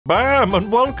Bam,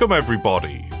 and welcome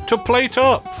everybody to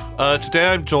Plateup. Today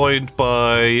I'm joined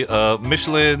by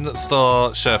Michelin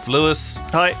star chef Lewis.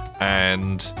 Hi.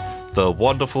 And the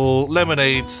wonderful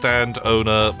lemonade stand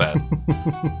owner Ben.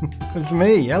 It's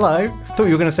me, hello. Thought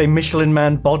you were going to say Michelin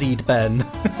man-bodied Ben.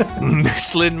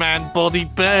 Michelin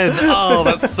man-bodied Ben. Oh,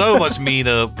 that's so much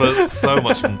meaner, but so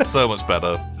much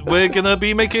better. We're gonna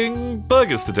be making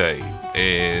burgers today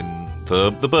in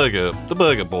the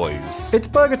burger boys. It's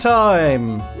burger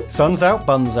time. Sun's out,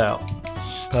 buns out.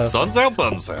 Perfect. Sun's out,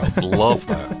 buns out. Love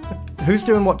that. Who's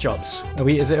doing what jobs?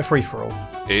 Is it a free-for-all?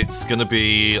 It's gonna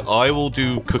be, I will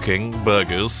do cooking,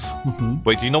 burgers.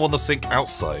 Wait, do you not want the sink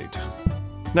outside?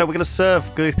 No, we're gonna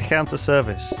serve, go to counter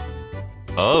service.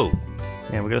 Oh.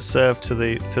 Yeah, we're gonna serve to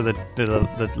the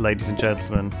ladies and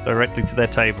gentlemen directly to their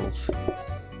tables.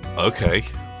 Okay.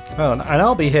 Oh, and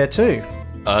I'll be here too.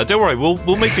 Don't worry,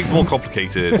 we'll make things more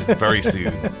complicated very soon.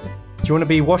 Do you want to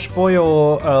be wash boy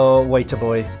or waiter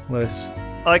boy, Lewis?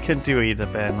 I can do either,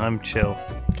 Ben. I'm chill.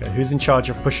 Okay, who's in charge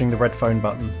of pushing the red phone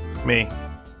button? Me.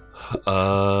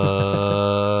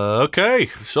 Okay,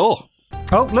 sure.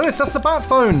 Oh, Lewis, that's the bat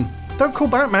phone. Don't call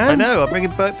Batman. I know, I'm bringing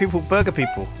burger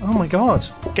people. Oh my god.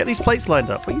 Get these plates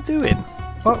lined up. What are you doing?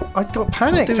 Well, I got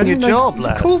panicked. You're doing your job,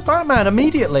 lad. Call Batman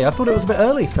immediately. I thought it was a bit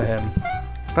early for him.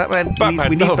 Batman,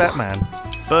 we need Batman.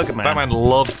 Burger Man. Batman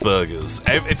loves burgers.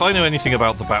 If I know anything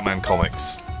about the Batman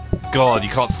comics, God, you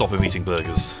can't stop him eating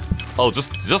burgers. Oh,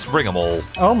 just bring them all.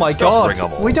 Oh my god. Bring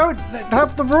them all. We don't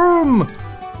have the room.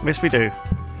 Yes, we do.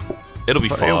 It'll be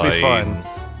fine. It'll be fine.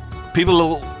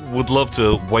 People would love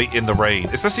to wait in the rain,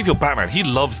 especially if you're Batman. He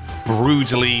loves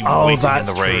brutally waiting in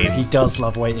the rain. True. He does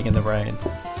love waiting in the rain.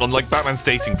 Unlike Batman's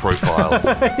dating profile.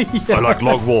 Yeah. I like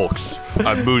long walks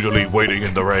and brutally waiting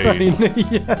in the rain.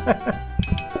 Yeah.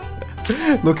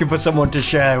 Looking for someone to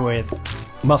share with.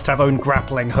 Must have own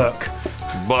grappling hook.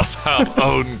 Must have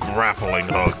own grappling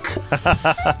hook.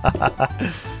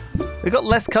 We got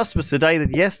less customers today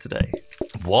than yesterday.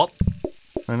 What?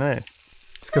 I know.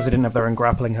 It's because they didn't have their own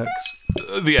grappling hooks.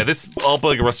 Yeah, our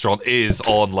burger restaurant is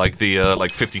on like the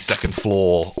 52nd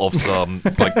floor of some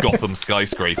like Gotham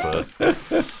skyscraper,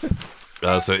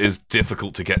 so it is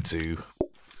difficult to get to.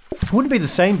 It wouldn't be the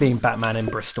same being Batman in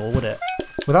Bristol, would it?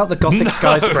 Without the Gothic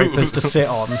skyscrapers to sit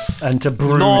on and to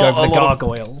brood over the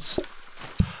gargoyles.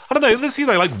 I don't know. Let's see,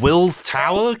 like Will's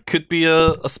Tower could be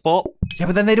a spot. Yeah,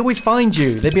 but then they'd always find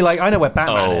you. They'd be like, I know where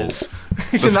Batman is.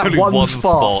 There's in that only one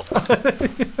spot.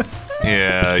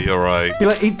 Yeah, you're right.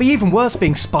 It'd be even worse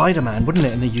being Spiderman, wouldn't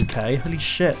it, in the UK? Holy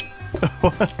shit.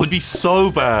 It would be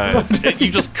so bad.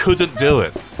 You just couldn't do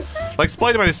it. Like,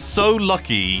 Spider-Man is so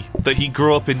lucky that he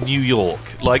grew up in New York.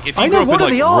 Like, if he grew up in,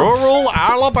 like, rural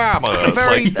Alabama.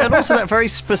 And also that very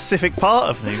specific part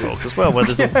of New York as well, where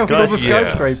there's all the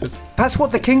skyscrapers. That's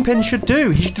what the Kingpin should do.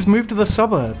 He should just move to the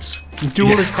suburbs and do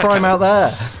all his crime out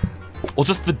there. Or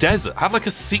just the desert. Have, like,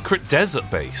 a secret desert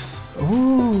base.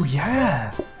 Ooh,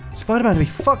 yeah. Spider-Man would be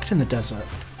fucked in the desert.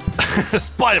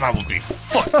 Spider-Man would be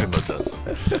fucked in the desert.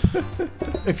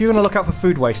 If you're going to look out for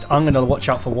food waste, I'm going to watch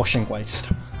out for washing waste.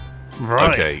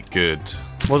 Right. Okay, good.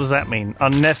 What does that mean?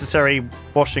 Unnecessary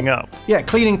washing up? Yeah,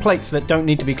 cleaning plates that don't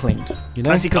need to be cleaned. You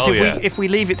know? Because if we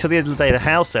leave it till the end of the day, the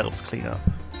house elves clean up.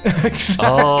 Exactly.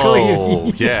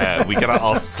 Oh, yeah. We get out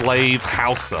our slave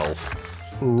house elf.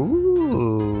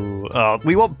 Ooh. Oh,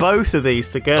 we want both of these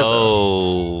together.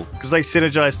 Oh. Because they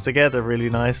synergize together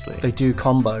really nicely. They do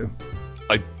combo.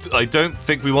 I don't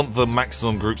think we want the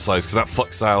maximum group size because that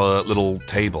fucks our little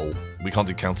table. We can't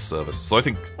do counter service. So I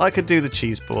think I could do the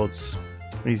cheese boards.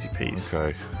 Easy peas.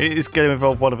 Okay. It is going to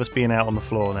involve one of us being out on the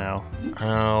floor now.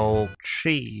 How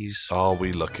cheese are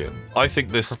we looking? I think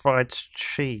this provides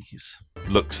cheese.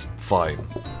 Looks fine.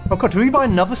 Oh god, do we buy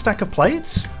another stack of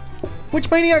plates? Which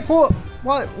maniac? What?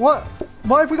 Why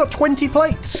have we got 20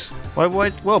 plates? Why?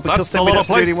 Well, because then we don't have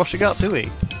to do any washing up, do we?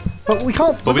 But we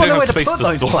can't. But we don't have space to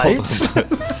store plates.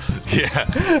 Yeah.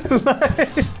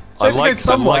 I like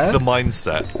the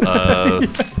mindset.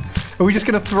 Are we just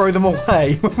going to throw them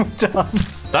away when we're done?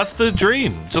 That's the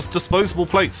dream. Just disposable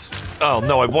plates. Oh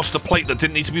no, I washed a plate that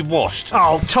didn't need to be washed.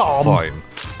 Oh, Tom. Fine.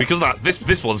 Because of that,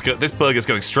 this burger's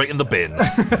going straight in the bin.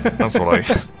 That's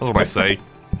what I say.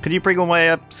 Can you bring all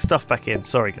my stuff back in?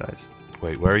 Sorry, guys.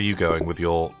 Wait, where are you going with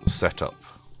your setup?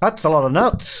 That's a lot of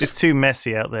nuts. It's too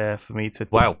messy out there for me to.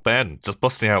 Wow, Ben, just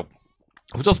busting out.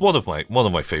 Just one of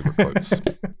my favourite quotes.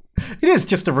 It is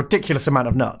just a ridiculous amount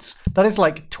of nuts. That is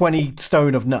like 20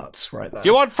 stone of nuts right there.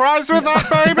 You want fries with that,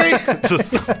 baby?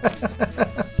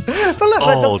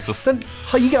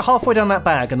 Then you get halfway down that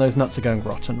bag and those nuts are going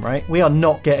rotten, right? We are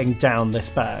not getting down this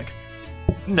bag.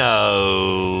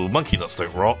 No, monkey nuts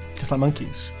don't rot. Just like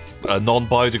monkeys.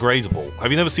 non-biodegradable.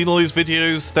 Have you never seen all these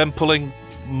videos, them pulling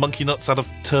monkey nuts out of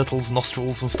turtles'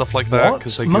 nostrils and stuff like that? What?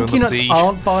 Because they go in Monkey the nuts sea.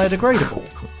 aren't biodegradable.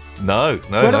 No.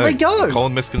 Where do they go?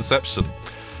 Common misconception.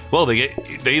 Well, they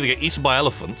either get eaten by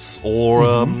elephants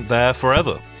or they're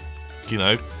forever. You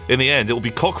know, in the end, it will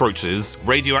be cockroaches,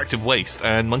 radioactive waste,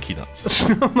 and monkey nuts.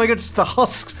 Oh my god, it's the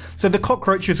husks. So the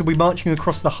cockroaches will be marching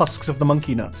across the husks of the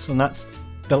monkey nuts, and that's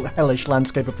the hellish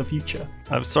landscape of the future.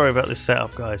 I'm sorry about this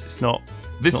setup, guys. It's not.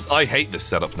 I hate this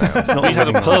setup now. We had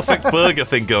a perfect burger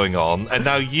thing going on, and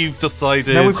now you've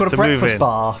decided Now we've got a to move breakfast in.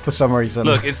 bar for some reason.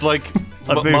 Look, it's like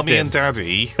mummy and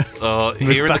daddy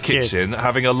here in the kitchen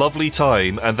having a lovely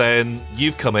time, and then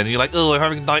you've come in and you're like, oh, I'm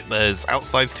having nightmares.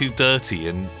 Outside's too dirty,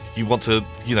 and you want to,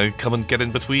 come and get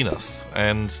in between us,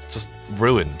 and just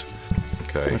ruined.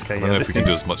 Okay, I don't know if we can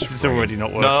do as much. This is already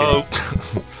not working. No,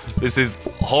 this is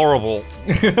horrible.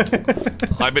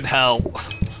 I'm in hell.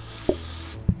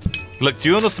 Look, do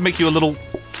you want us to make you a little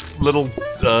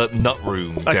nut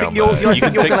room down I think there?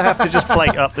 you're going to have to just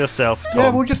plate up yourself, Tom. yeah,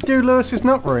 we'll just do Lewis's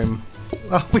nut room.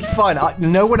 I'll be fine.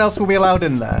 No one else will be allowed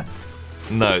in there.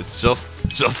 No, it's just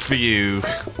for you.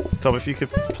 Tom, if you could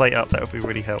plate up, that would be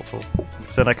really helpful.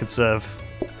 So then I could serve.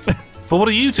 But what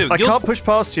are you doing? I can't push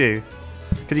past you.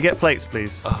 Can you get plates,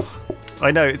 please?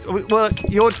 I know. Work.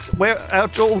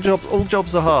 All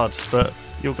jobs are hard, but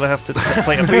you're gonna have to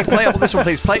plate up. Plate up on this one,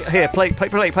 please. Plate here. Plate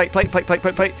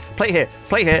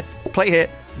here.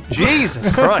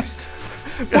 Jesus Christ!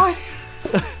 Why?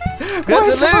 Why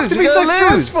does it have to be so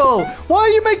stressful? Why are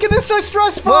you making this so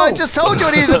stressful? Well, I just told you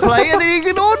I needed to play, and then you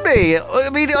ignored me. I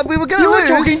mean, we were going to lose.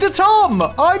 You were talking to Tom.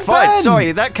 I'm Fine. Ben. Sorry.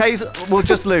 In that case, we'll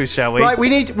just lose, shall we? Right. We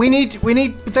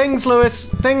need things, Lewis.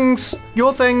 Things.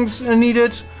 Your things are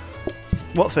needed.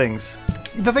 What things?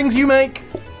 The things you make.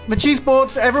 The cheese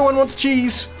boards. Everyone wants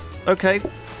cheese. Okay.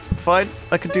 Fine.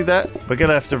 I could do that. We're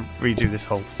gonna have to redo this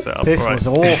whole setup. This was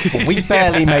awful. We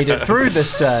barely made it through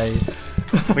this day.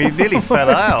 We nearly fell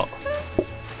out.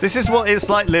 This is what it's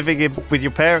like living with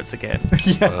your parents again.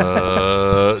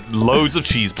 Loads of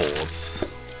cheese boards.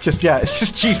 It's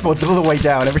just cheese boards all the way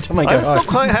down every time I go. That's not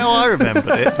quite how I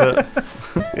remembered it, but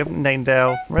we haven't named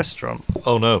our restaurant.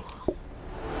 Oh no.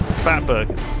 Bat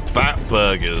Burgers. Bat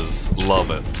Burgers.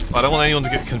 Love it. I don't want anyone to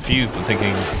get confused and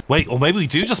thinking, wait, or maybe we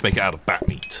do just make it out of bat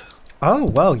meat. Oh,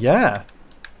 well, yeah.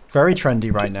 Very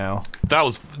trendy right now. That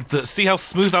was... see how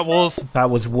smooth that was? That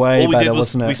was way better,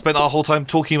 wasn't it? We spent our whole time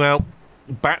talking about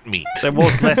bat meat. There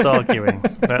was less arguing.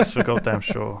 That's for goddamn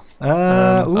sure.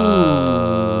 Burger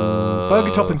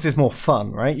toppings is more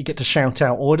fun, right? You get to shout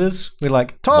out orders. We're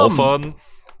like, Tom! More fun.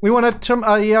 We want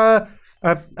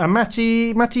a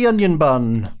matty onion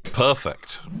bun.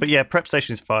 Perfect. But yeah, prep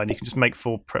station is fine. You can just make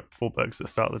full burgers at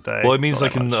the start of the day. Well, it means I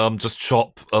can just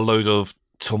chop a load of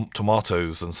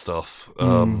tomatoes and stuff.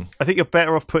 I think you're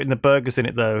better off putting the burgers in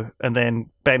it though, and then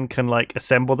Ben can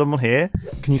assemble them on here.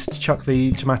 Can you chuck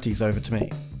the tomatoes over to me?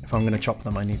 If I'm going to chop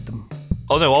them, I need them.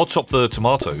 Oh no, I'll chop the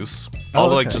tomatoes.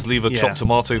 I'll just leave a chopped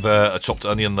tomato there, a chopped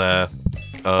onion there.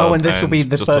 And this will be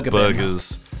the burger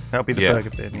burgers. That'll be the burger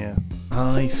bin, yeah.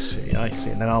 I see.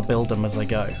 And then I'll build them as I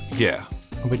go. Yeah.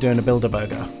 We're doing a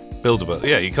Build-A-Burger. Build-A-Burger.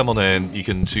 Yeah, you come on in, you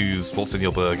can choose what's in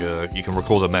your burger, you can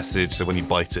record a message, so when you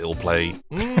bite it, it'll play,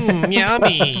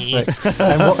 yummy!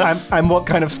 and what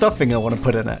kind of stuffing I want to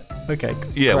put in it. Okay.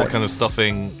 Yeah, great. what kind of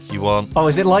stuffing you want. Oh,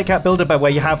 is it like at Build-A-Burger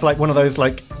where you have one of those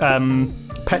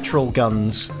petrol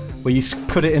guns where you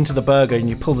put it into the burger and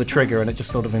you pull the trigger and it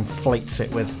just sort of inflates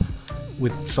it with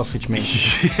sausage meat?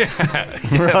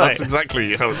 Right. That's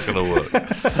exactly how it's going to work.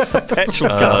 Petrol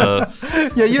gun.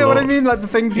 Yeah, you know what I mean? Like the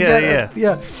things you get.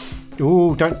 Yeah.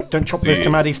 Ooh, don't chop those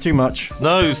tomatoes too much.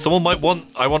 No, someone might want,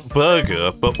 I want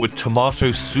burger, but with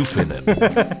tomato soup in it.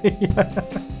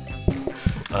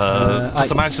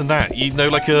 Just imagine that.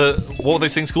 What are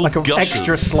those things called? Like an Gushers.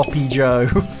 extra sloppy Joe.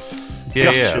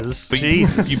 Gushers. But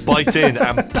Jesus. You bite in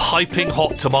and piping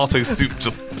hot tomato soup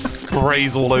just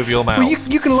sprays all over your mouth. Well,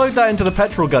 you can load that into the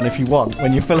petrol gun if you want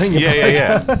when you're filling your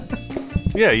burger.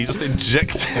 Yeah, you just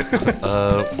inject it.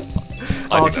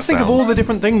 Just think of all the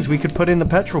different things we could put in the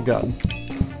petrol gun.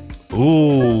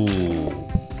 Ooh.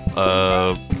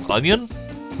 Onion?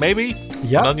 Maybe?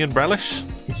 Yeah. An onion relish?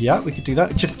 Yeah, we could do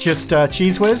that. Just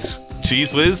Cheese Whiz.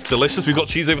 Cheese Whiz, delicious. We've got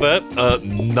cheese over there.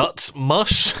 Nut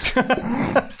mush.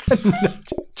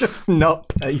 Just nut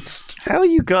paste. How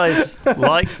you guys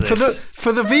like this?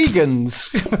 For the vegans.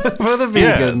 For the vegans.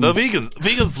 Yeah, the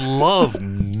vegans love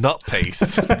nut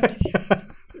paste.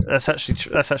 That's actually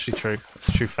true. It's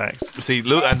a true fact. See,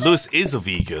 and Lewis is a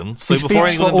vegan, so He before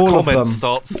speaks anyone in for the all of comments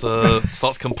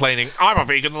starts complaining, I'm a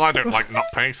vegan and I don't like nut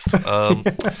paste.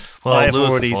 Well, I've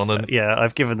Lewis already, is one, yeah,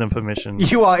 I've given them permission.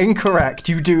 You are incorrect.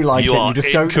 You do like you it. are You just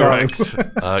incorrect.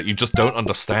 don't know. You just don't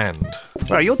understand.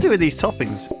 Wow, you're doing these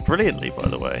toppings brilliantly, by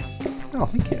the way. Oh,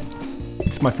 thank you.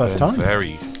 It's my first time.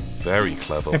 Very, very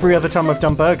clever. Every other time I've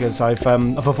done burgers, I've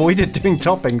avoided doing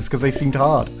toppings because they seemed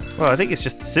hard. Well, I think it's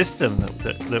just the system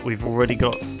that we've already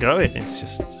got going. It's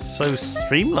just so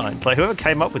streamlined. Like, whoever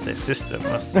came up with this system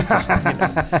must,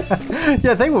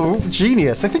 Yeah, they were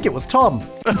genius. I think it was Tom.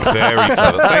 Very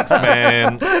clever. Thanks,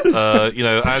 man.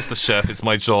 As the chef, it's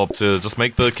my job to just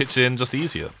make the kitchen just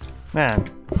easier. Man,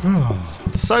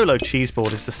 solo cheese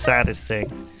board is the saddest thing.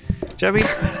 Do you know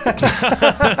what I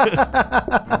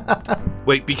mean?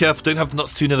 Wait, be careful. Don't have the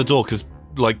nuts too near the door, because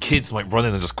kids might run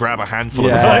in and just grab a handful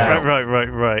of Yeah. them.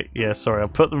 Right. Yeah, sorry. I'll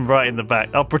put them right in the back.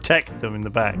 I'll protect them in the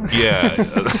back. Yeah,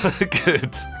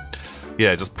 good.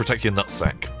 Yeah, just protect your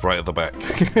nutsack right at the back.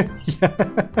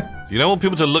 You don't want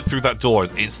people to look through that door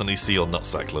and instantly see your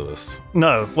nutsack, Lewis.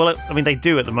 No, well, I mean, they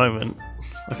do at the moment.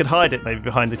 I could hide it maybe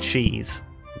behind the cheese.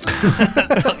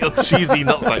 Your cheesy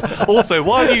nutsack. Also,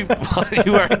 why are you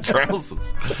wearing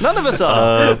trousers? None of us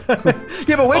are.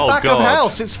 Yeah, but we're Oh, back God. of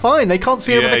house. It's fine. They can't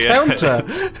see over the counter.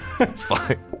 It's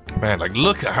fine. Man,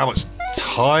 look at how much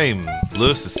time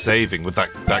Lewis is saving with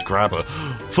that grabber.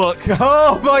 Fuck.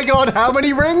 Oh my god, how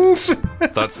many rings?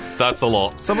 That's a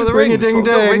lot. Some of the Ring a rings. ding We've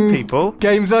got ring ding. people.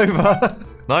 Game's over.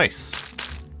 Nice.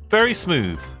 Very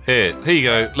smooth. Here you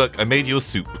go. Look, I made you a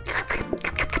soup.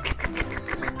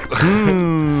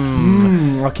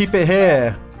 I'll keep it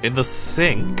here. In the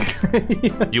sink?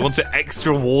 You want it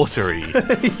extra watery?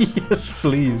 Yes,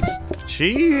 please.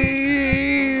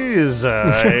 Cheese.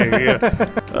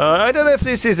 I don't know if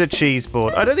this is a cheese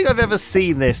board. I don't think I've ever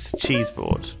seen this cheese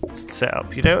board set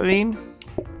up. You know what I mean?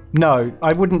 No,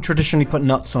 I wouldn't traditionally put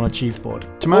nuts on a cheese board.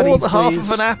 Tomatoes, Or the half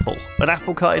please. of an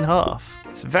apple cut in half.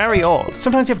 It's very odd.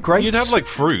 Sometimes you have grapes. You'd have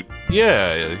fruit.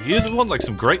 Yeah, you'd want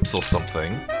some grapes or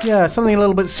something. Yeah, something a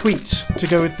little bit sweet to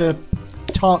go with the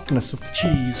tartness of the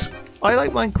cheese. I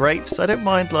like mine grapes. I don't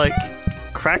mind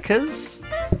crackers,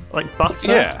 like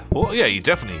butter. Yeah, well, yeah, you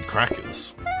definitely need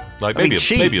crackers.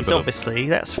 Cheese, maybe a bit obviously,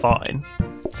 that's fine.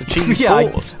 It's a cheese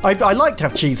Yeah, board. I like to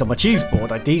have cheese on my cheese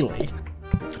board, ideally.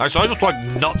 Actually, I just like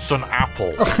nuts and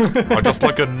apple. I just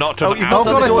like a nut and you've apple. Oh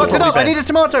god, I this all fucked it up! properly, I need a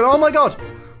tomato! Oh my god!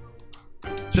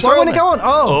 Just Why throw won't it it go on?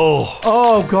 Oh!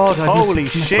 Oh god, I Holy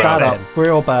messed shit. that up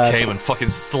real bad. Came and fucking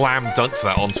slam dunked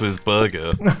that onto his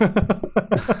burger.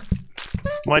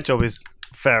 My job is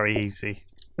very easy.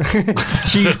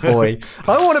 Cheese boy.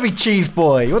 I want to be cheese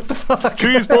boy. What the fuck?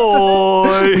 Cheese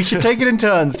boy! We should take it in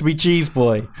turns to be cheese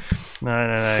boy.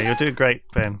 No. You're doing great,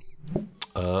 Ben.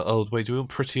 Oh, wait, do we want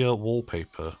prettier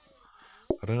wallpaper?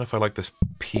 I don't know if I like this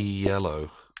pea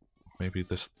yellow. Maybe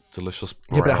this delicious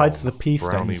brown. Yeah, but it hides the pea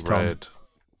browny stains, Tom. red.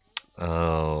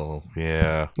 Oh,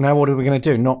 yeah. Now what are we going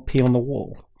to do? Not pee on the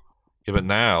wall? Yeah, but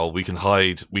now we can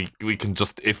hide. We can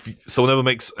just, if someone ever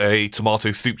makes a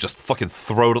tomato soup, just fucking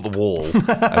throw it at the wall,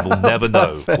 and we'll never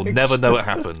know. We'll never know it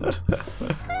happened.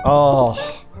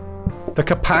 Oh, the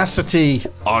capacity.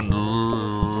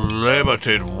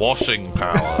 Unlimited washing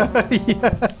power,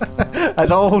 As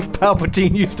old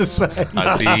Palpatine used to say.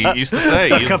 as he used to say.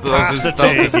 That was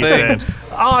his he thing. said.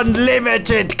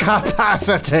 Unlimited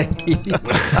capacity.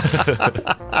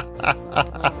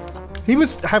 He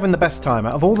was having the best time.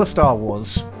 Out of all the Star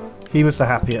Wars, he was the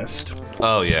happiest.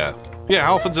 Oh yeah, yeah.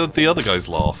 How often did the other guys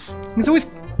laugh? He's always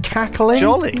cackling.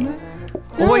 Jolly. Yeah.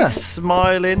 Always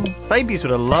smiling. Babies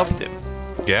would have loved him.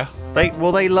 Yeah, They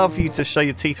love you to show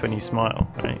your teeth when you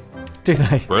smile, right? Do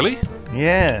they? really?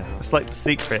 Yeah, it's like the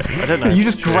secret. I don't know. Are you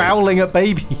just growling at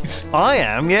babies? I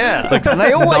am, yeah. Like and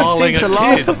they always seem snarling to at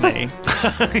laugh kids.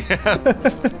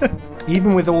 at me.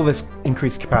 Even with all this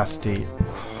increased capacity,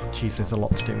 jeez, there's a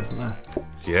lot to do, isn't there?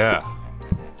 Yeah.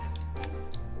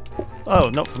 Oh,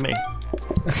 not for me.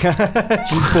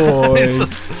 Cheese boy. It's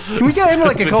just Can we get him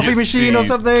like a stuff coffee with your machine or cheese.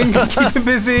 something? Keep him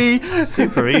busy.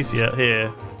 Super easy out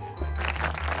here.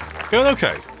 It's going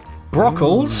okay.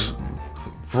 Broccles.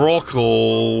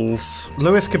 Broccles.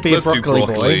 Lewis could be Let's a do broccoli,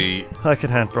 broccoli. I can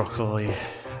hand broccoli.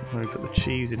 We put the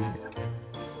cheese in here.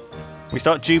 We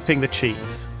start duping the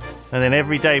cheese. And then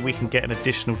every day we can get an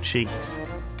additional cheese.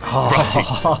 boy.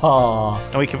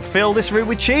 And we can fill this room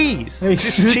with cheese. It's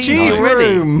This the is cheese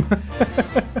already. room.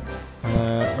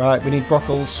 Right, we need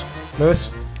broccles. Lewis,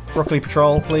 broccoli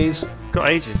patrol, please. Got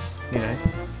ages, you know.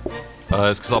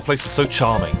 It's because our place is so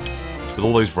charming with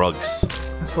all those rugs.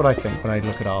 That's what I think when I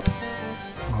look at our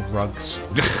rugs.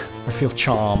 I feel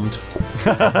charmed.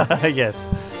 Yes.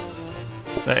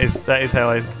 That is how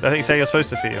I think it's how you're supposed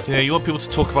to feel. Yeah, you want people to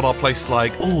talk about our place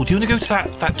like, oh, do you want to go to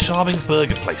that charming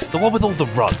burger place, the one with all the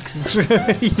rugs?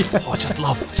 Oh, I just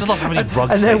love how many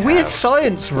rugs And they their weird have.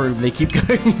 science room they keep going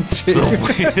to.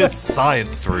 The weird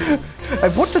science room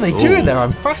And what do they do in Ooh. there?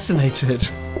 I'm fascinated.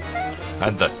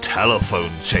 and the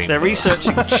telephone chamber. They're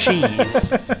researching cheese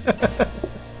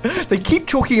They keep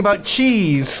talking about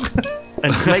cheese.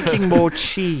 and making more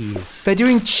cheese. They're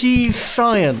doing cheese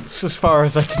science, as far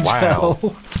as I can Wow.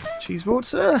 tell. Cheese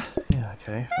water? Yeah,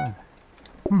 okay,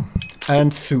 fine.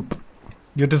 And soup.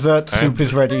 Your dessert soup And-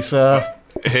 is ready, sir.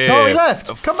 Here, No, he left.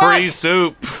 Come free back.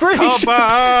 soup. Free Come soup.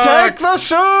 back. Take the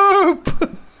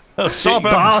soup! Stop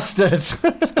him. Bastard!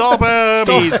 Stop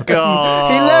him. He's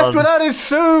gone. He left without his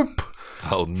soup!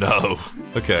 Oh no.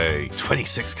 Okay,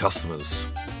 26 customers.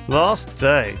 Last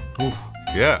day.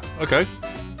 Yeah, okay.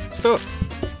 Let's do it.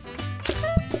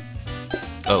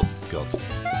 Oh, God.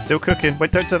 Still cooking.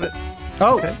 Wait, don't serve it.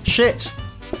 Oh, Okay. shit!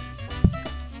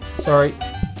 Sorry.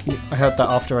 I heard that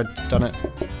after I'd done it.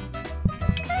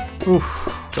 Oof.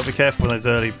 Gotta be careful when those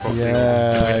early properly.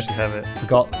 Yeah. Don't actually have it.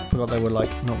 Forgot they were, like,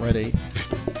 not ready.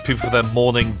 People for their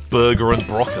morning burger and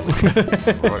broccoli.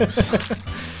 Gross.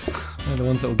 They're the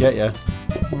ones that will get you.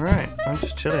 Alright, I'm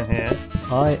just chilling here.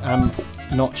 I am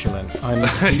not chilling. I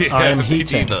Yeah, am me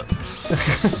heating. neither.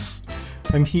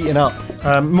 I'm heating up.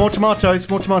 More tomatoes,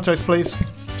 please.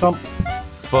 Tom.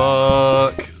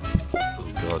 Fuck.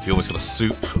 Oh God, you almost got a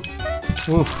soup.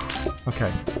 Ooh.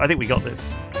 Okay. I think we got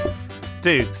this.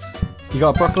 Dudes. You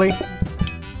got broccoli?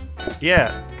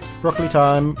 Yeah. Broccoli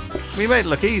time. We made it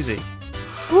look easy.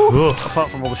 Ugh.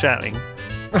 Apart from all the shouting.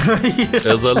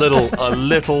 There's a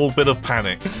little bit of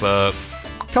panic, but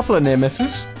Couple of near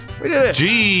misses. We did it.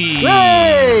 geez.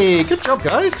 Hey! Good job,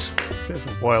 guys. Bit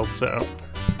of a wild setup.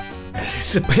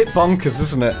 It's a bit bonkers,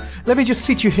 isn't it? Let me just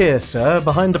seat you here, sir,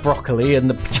 behind the broccoli and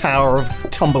the tower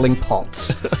of tumbling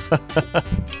pots.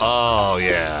 Oh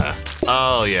yeah.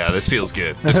 Oh yeah. This feels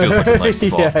good. This feels like a nice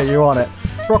spot. Yeah, you're on it.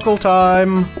 Broccoli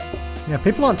time. Yeah,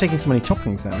 people aren't taking so many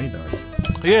toppings now either.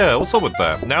 Yeah, what's up with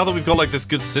that? Now that we've got like this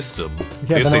good system, Yeah, I guess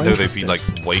they're they not know they've been like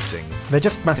waiting. They're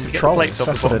just massive Get the trolls. plates off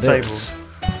That's the what it bottom is.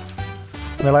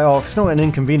 They're like, oh, if it's not an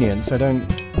inconvenience, I don't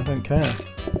care.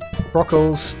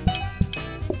 Broccoli.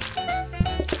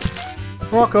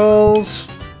 Broccoli.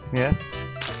 Yeah.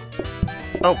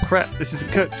 Oh crap, this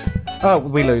isn't cooked. Oh,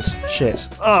 we lose. Shit.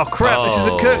 Oh crap, this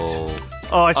isn't cooked. Oh.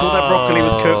 Oh, I thought that broccoli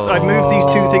was cooked. I moved these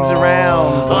two things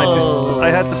around. And I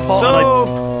had the pot and I...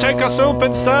 Soup! Take a soup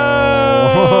instead!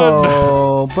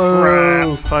 Oh,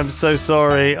 boo. Crap. I'm so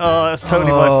sorry. Oh, that's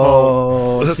totally my fault.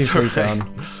 Oh, That's easily alright.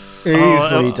 done.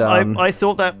 Easily done. I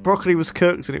thought that broccoli was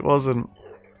cooked and it wasn't.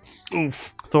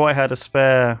 Oof. Thought I had a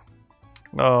spare.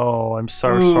 Oh, I'm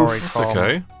so Oof. sorry, That's Tom.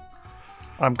 okay.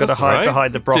 I'm gonna That's alright.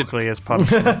 hide the broccoli as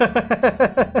punishment.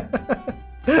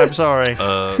 I'm sorry.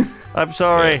 I'm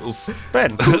sorry. Yeah, oof.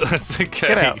 Ben, That's okay.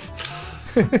 get out.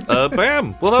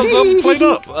 Bam! Well, that was played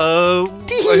up. I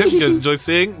hope you guys enjoy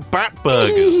seeing Bat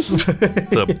Burgers.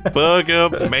 The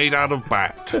burger made out of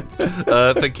bat.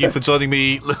 Thank you for joining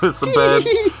me, Lewis and Ben.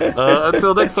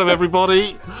 Until next time,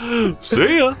 everybody.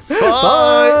 See ya.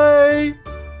 Bye.